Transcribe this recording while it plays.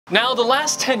Now, the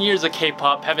last 10 years of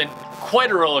K-pop have been quite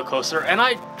a roller coaster, and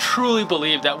I truly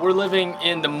believe that we're living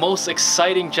in the most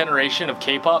exciting generation of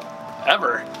K-pop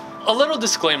ever. A little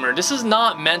disclaimer, this is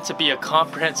not meant to be a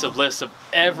comprehensive list of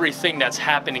everything that's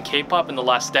happened in K-pop in the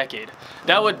last decade.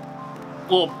 That would,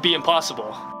 well, be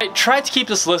impossible. I tried to keep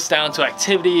this list down to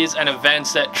activities and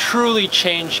events that truly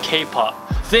changed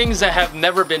K-pop. Things that have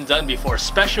never been done before,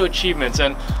 special achievements,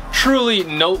 and truly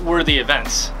noteworthy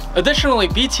events. Additionally,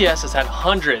 BTS has had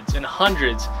hundreds and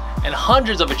hundreds and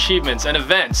hundreds of achievements and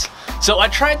events, so I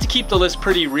tried to keep the list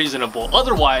pretty reasonable.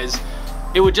 Otherwise,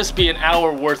 it would just be an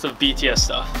hour worth of BTS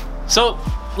stuff. So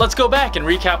let's go back and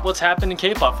recap what's happened in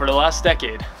K-pop for the last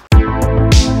decade.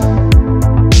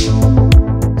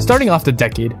 Starting off the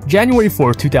decade, January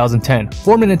 4, 2010,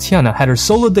 4 Minute Tiana had her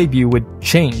solo debut with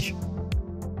Change.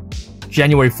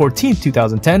 January 14,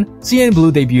 2010, CN Blue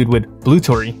debuted with Blue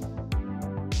Tory.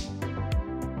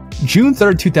 June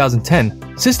 3, 2010,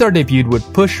 Sistar debuted with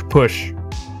Push Push.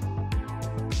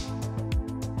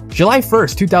 July 1,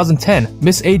 2010,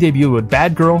 Miss A debuted with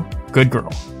Bad Girl, Good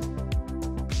Girl.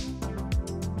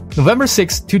 November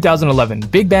 6, 2011,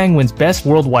 Big Bang wins Best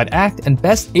Worldwide Act and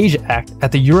Best Asia Act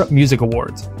at the Europe Music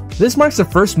Awards. This marks the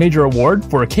first major award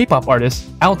for a K-pop artist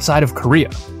outside of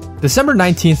Korea. December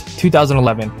 19,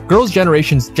 2011, Girls'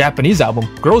 Generation's Japanese album,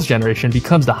 Girls' Generation,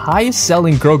 becomes the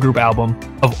highest-selling girl group album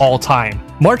of all time.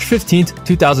 March 15,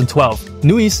 2012,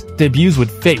 Myoui debuts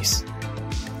with Face.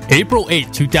 April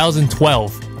 8,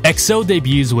 2012, EXO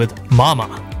debuts with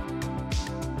Mama.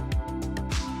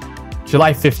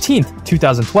 July 15,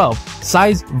 2012,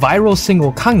 Psy's viral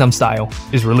single Gangnam Style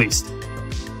is released.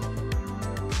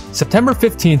 September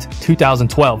 15,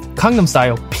 2012, Gangnam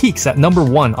Style peaks at number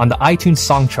 1 on the iTunes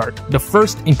song chart, the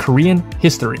first in Korean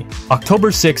history.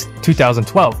 October 6,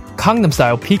 2012, Gangnam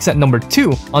Style peaks at number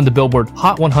 2 on the Billboard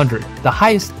Hot 100, the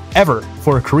highest ever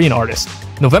for a Korean artist.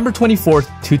 November 24,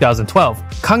 2012,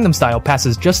 Gangnam Style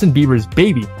passes Justin Bieber's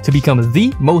Baby to become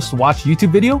the most watched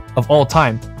YouTube video of all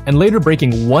time, and later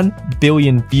breaking 1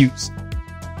 billion views.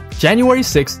 January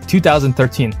 6,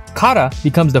 2013, Kara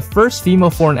becomes the first female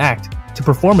foreign act to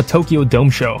perform a Tokyo Dome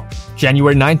show.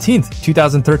 January 19,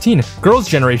 2013, Girls'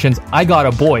 Generation's I Got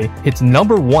a Boy hits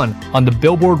number 1 on the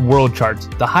Billboard World Charts,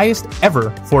 the highest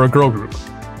ever for a girl group.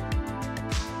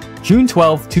 June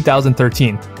 12,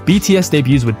 2013, BTS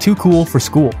debuts with Too Cool for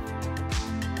School.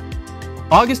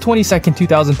 August 22,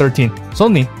 2013,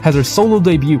 Sunmi has her solo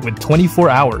debut with 24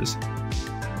 Hours.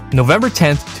 November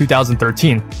 10,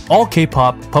 2013, All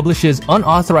K-pop publishes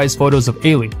unauthorized photos of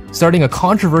Ailey, starting a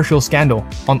controversial scandal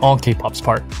on All K-pop's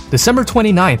part. December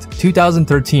 29,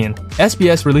 2013,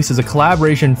 SBS releases a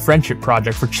collaboration friendship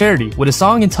project for charity with a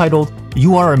song entitled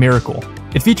You Are a Miracle.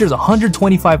 It features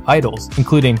 125 idols,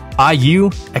 including IU,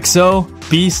 EXO,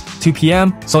 Beast,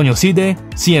 2PM, Sonyeoside,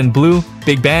 CN Blue,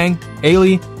 Big Bang,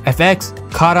 Ailey, FX,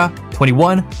 Kara,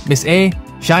 21, Miss A,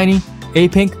 Shiny,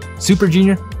 A-Pink, Super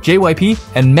Junior, JYP,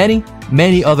 and many,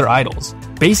 many other idols.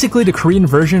 Basically the Korean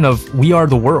version of We Are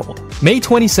the World. May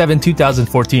 27,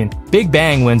 2014, Big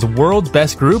Bang wins World's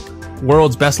Best Group,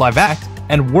 World's Best Live Act,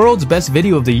 and World's Best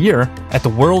Video of the Year at the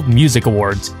World Music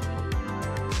Awards.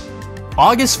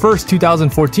 August 1,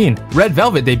 2014, Red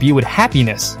Velvet debut with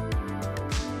Happiness.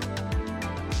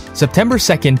 September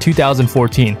 2,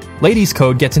 2014, Ladies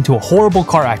Code gets into a horrible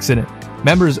car accident.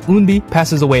 Members Eunbi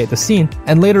passes away at the scene,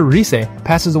 and later Rise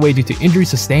passes away due to injury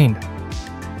sustained.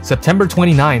 September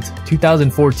 29,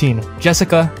 2014,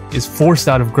 Jessica is forced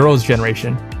out of Girls'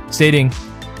 Generation, stating,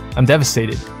 "I'm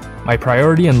devastated. My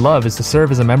priority in love is to serve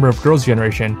as a member of Girls'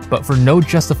 Generation, but for no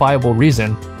justifiable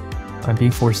reason, I'm being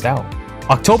forced out."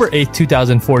 October 8,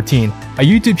 2014, a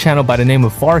YouTube channel by the name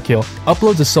of Farkill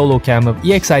uploads a solo cam of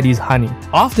EXID's Honey,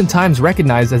 oftentimes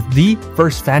recognized as the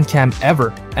first fan cam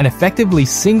ever and effectively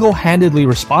single-handedly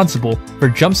responsible for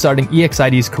jump-starting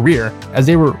EXID's career, as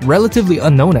they were relatively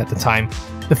unknown at the time.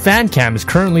 The fan cam is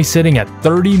currently sitting at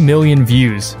 30 million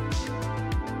views.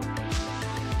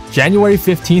 January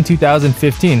 15,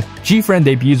 2015, GFriend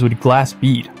debuts with Glass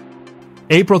Bead.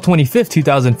 April 25,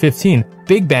 2015,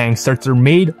 Big Bang starts their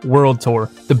Made World Tour,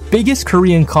 the biggest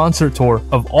Korean concert tour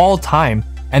of all time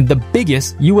and the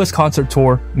biggest US concert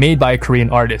tour made by a Korean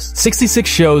artist. 66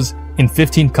 shows in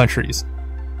 15 countries.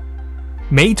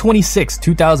 May 26,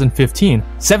 2015,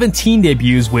 17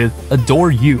 debuts with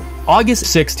Adore You. August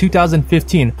 6,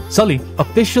 2015, Sully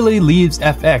officially leaves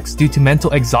FX due to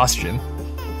mental exhaustion.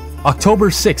 October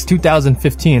 6,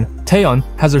 2015, Taeyeon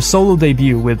has her solo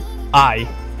debut with I.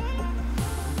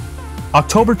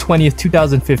 October 20th,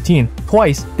 2015,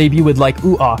 Twice debut with Like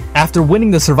Ooh-Ah after winning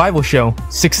the survival show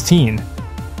 16.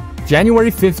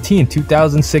 January 15,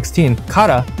 2016,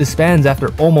 Kara disbands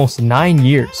after almost 9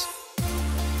 years.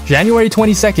 January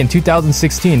 22nd,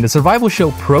 2016, the survival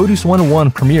show Produce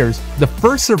 101 premieres, the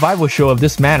first survival show of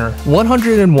this manner.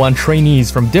 101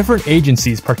 trainees from different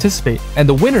agencies participate, and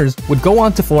the winners would go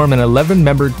on to form an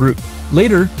 11-member group,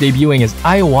 later debuting as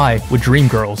IOI with Dream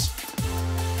Girls.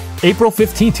 April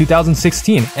 15,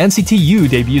 2016, NCT U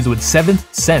debuts with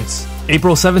 7th Sense.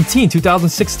 April 17,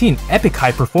 2016, Epic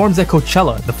High performs at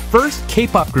Coachella, the first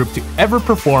K-pop group to ever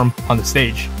perform on the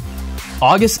stage.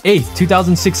 August 8,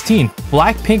 2016,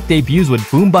 Blackpink debuts with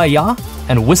Boombayah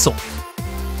and Whistle.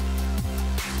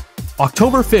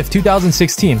 October 5,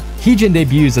 2016, Heejin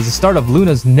debuts as the start of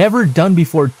Luna's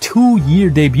never-done-before 2-year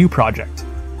debut project.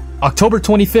 October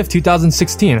 25,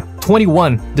 2016,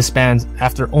 21 disbands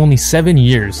after only 7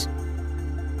 years.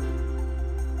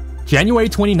 January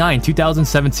 29,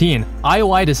 2017,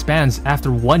 IOI disbands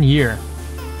after 1 year.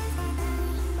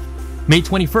 May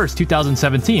 21,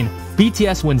 2017,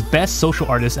 BTS wins Best Social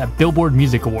Artist at Billboard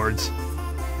Music Awards.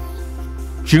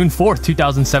 June 4,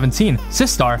 2017,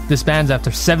 Sistar disbands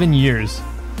after 7 years.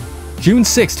 June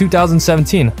 6,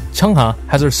 2017, Chungha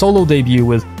has her solo debut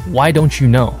with Why Don't You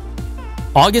Know.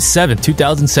 August 7,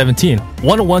 2017,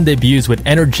 101 debuts with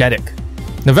Energetic.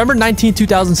 November 19,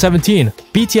 2017,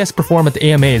 BTS perform at the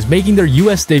AMAs, making their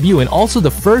US debut and also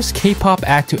the first K-pop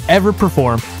act to ever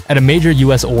perform at a major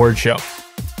US award show.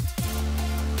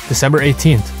 December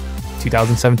 18th,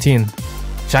 2017,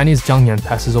 Chinese Jeongyeon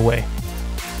passes away.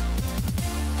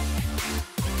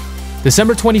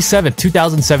 December 27,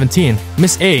 2017,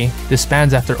 Miss A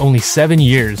disbands after only 7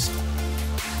 years.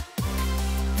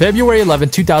 February 11,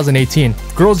 2018,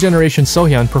 Girls' Generation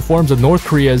Sohyun performs with North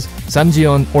Korea's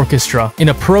Samjeon Orchestra in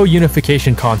a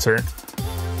pro-unification concert.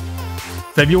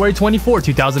 February 24,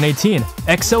 2018,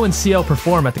 EXO and CL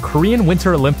perform at the Korean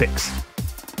Winter Olympics.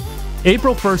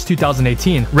 April 1,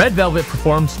 2018, Red Velvet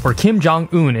performs for Kim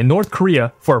Jong-un in North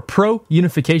Korea for a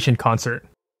pro-unification concert.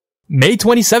 May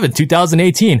 27,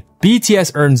 2018,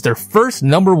 BTS earns their first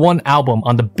 #1 album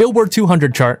on the Billboard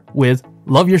 200 chart with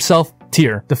Love Yourself,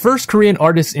 Tear, the first Korean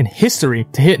artist in history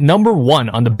to hit #1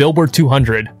 on the Billboard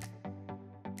 200.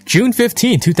 June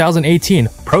 15, 2018,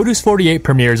 Produce 48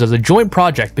 premieres as a joint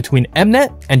project between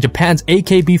Mnet and Japan's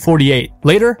AKB48.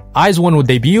 Later, IZ*ONE would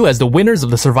debut as the winners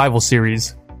of the Survival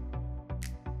series.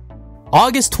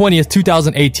 August 20th,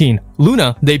 2018,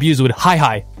 Luna debuts with Hi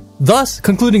Hi, thus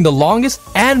concluding the longest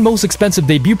and most expensive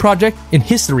debut project in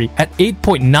history at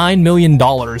 $8.9 million.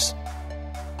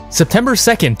 September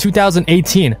 2nd,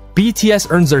 2018, BTS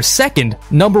earns their second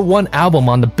 #1 album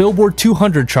on the Billboard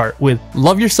 200 chart with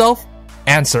Love Yourself,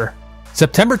 Answer.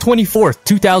 September 24th,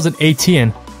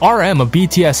 2018, RM of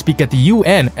BTS speak at the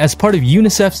UN as part of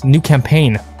UNICEF's new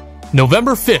campaign.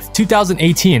 November 5th,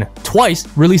 2018, Twice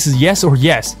releases Yes or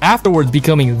Yes, afterwards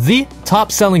becoming the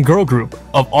top-selling girl group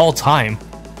of all time.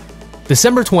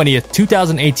 December 20th,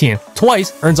 2018,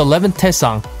 Twice earns 11th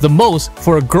Taesang, the most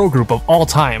for a girl group of all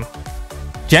time.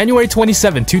 January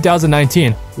 27,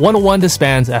 2019, 101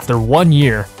 disbands after 1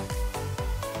 year.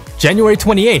 January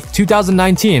 28,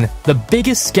 2019, the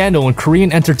biggest scandal in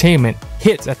Korean entertainment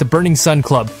hits at the Burning Sun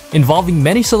Club, involving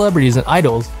many celebrities and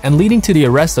idols and leading to the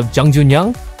arrest of Jung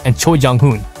Jun-young and Choi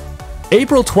Jong-hoon.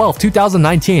 April 12,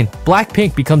 2019,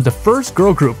 Blackpink becomes the first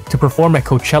girl group to perform at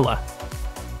Coachella.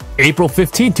 April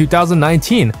 15,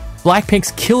 2019,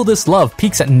 Blackpink's Kill This Love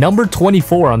peaks at number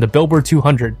 24 on the Billboard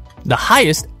 200, the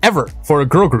highest ever for a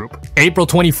girl group. April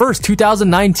 21st,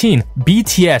 2019,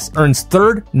 BTS earns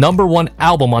third #1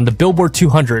 album on the Billboard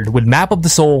 200 with Map of the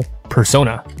Soul,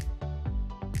 Persona.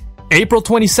 April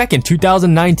 22nd,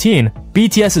 2019,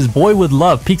 BTS's Boy With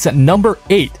Love peaks at number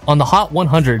 8 on the Hot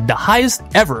 100, the highest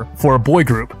ever for a boy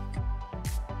group.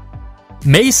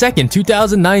 May 2nd,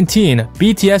 2019,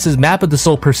 BTS's Map of the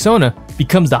Soul Persona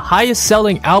becomes the highest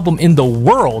selling album in the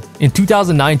world in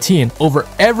 2019 over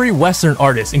every Western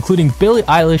artist, including Billie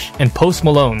Eilish and Post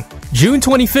Malone. June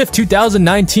 25th,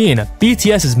 2019,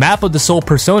 BTS's Map of the Soul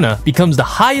Persona becomes the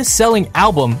highest selling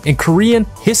album in Korean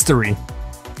history.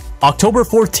 October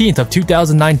 14th of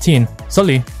 2019,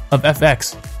 Sully of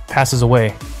FX passes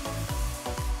away.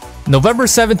 November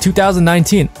 7,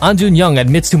 2019, An Jun-young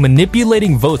admits to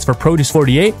manipulating votes for Produce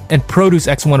 48 and Produce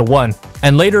X101,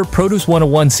 and later Produce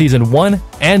 101 Season 1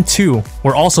 and 2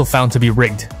 were also found to be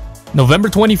rigged. November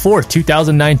 24,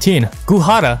 2019,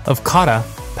 Guhara of Kara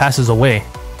passes away.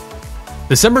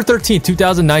 December 13,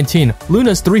 2019,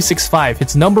 Luna's 365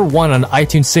 hits #1 on the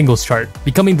iTunes singles chart,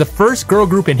 becoming the first girl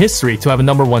group in history to have a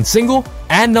 #1 single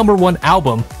and #1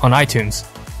 album on iTunes.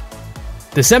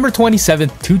 December 27,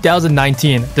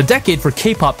 2019, the decade for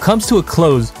K-pop comes to a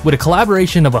close with a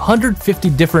collaboration of 150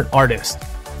 different artists.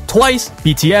 Twice,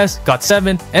 BTS,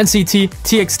 GOT7, NCT,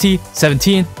 TXT,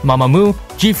 17, Mamamoo,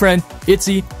 GFriend,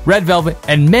 ITZY, Red Velvet,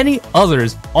 and many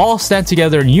others all stand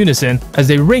together in unison as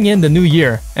they ring in the new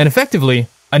year and effectively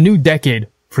a new decade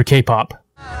for K-pop.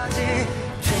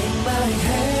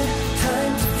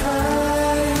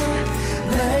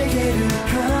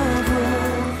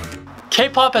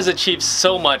 K-pop has achieved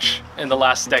so much in the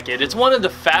last decade. It's one of the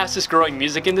fastest growing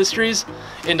music industries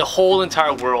in the whole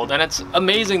entire world, and it's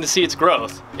amazing to see its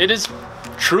growth. It is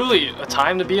truly a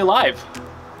time to be alive.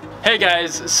 Hey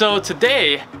guys, so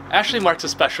today actually marks a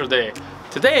special day.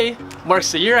 Today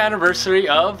marks the year anniversary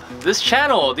of this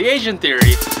channel, The Asian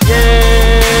Theory.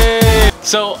 Yay!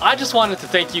 So I just wanted to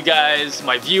thank you guys,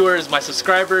 my viewers, my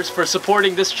subscribers, for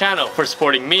supporting this channel, for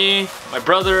supporting me, my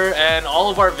brother, and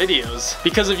all of our videos.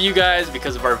 Because of you guys,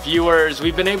 because of our viewers,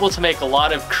 we've been able to make a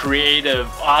lot of creative,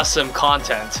 awesome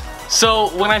content. So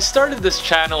when I started this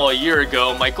channel a year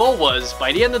ago, my goal was,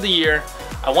 by the end of the year,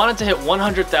 I wanted to hit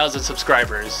 100,000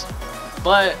 subscribers.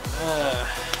 But,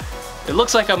 it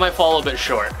looks like I might fall a bit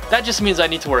short. That just means I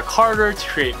need to work harder to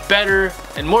create better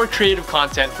and more creative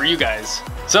content for you guys.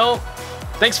 So,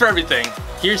 thanks for everything.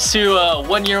 Here's to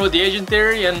 1 year with The Asian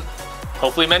Theory and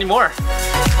hopefully many more.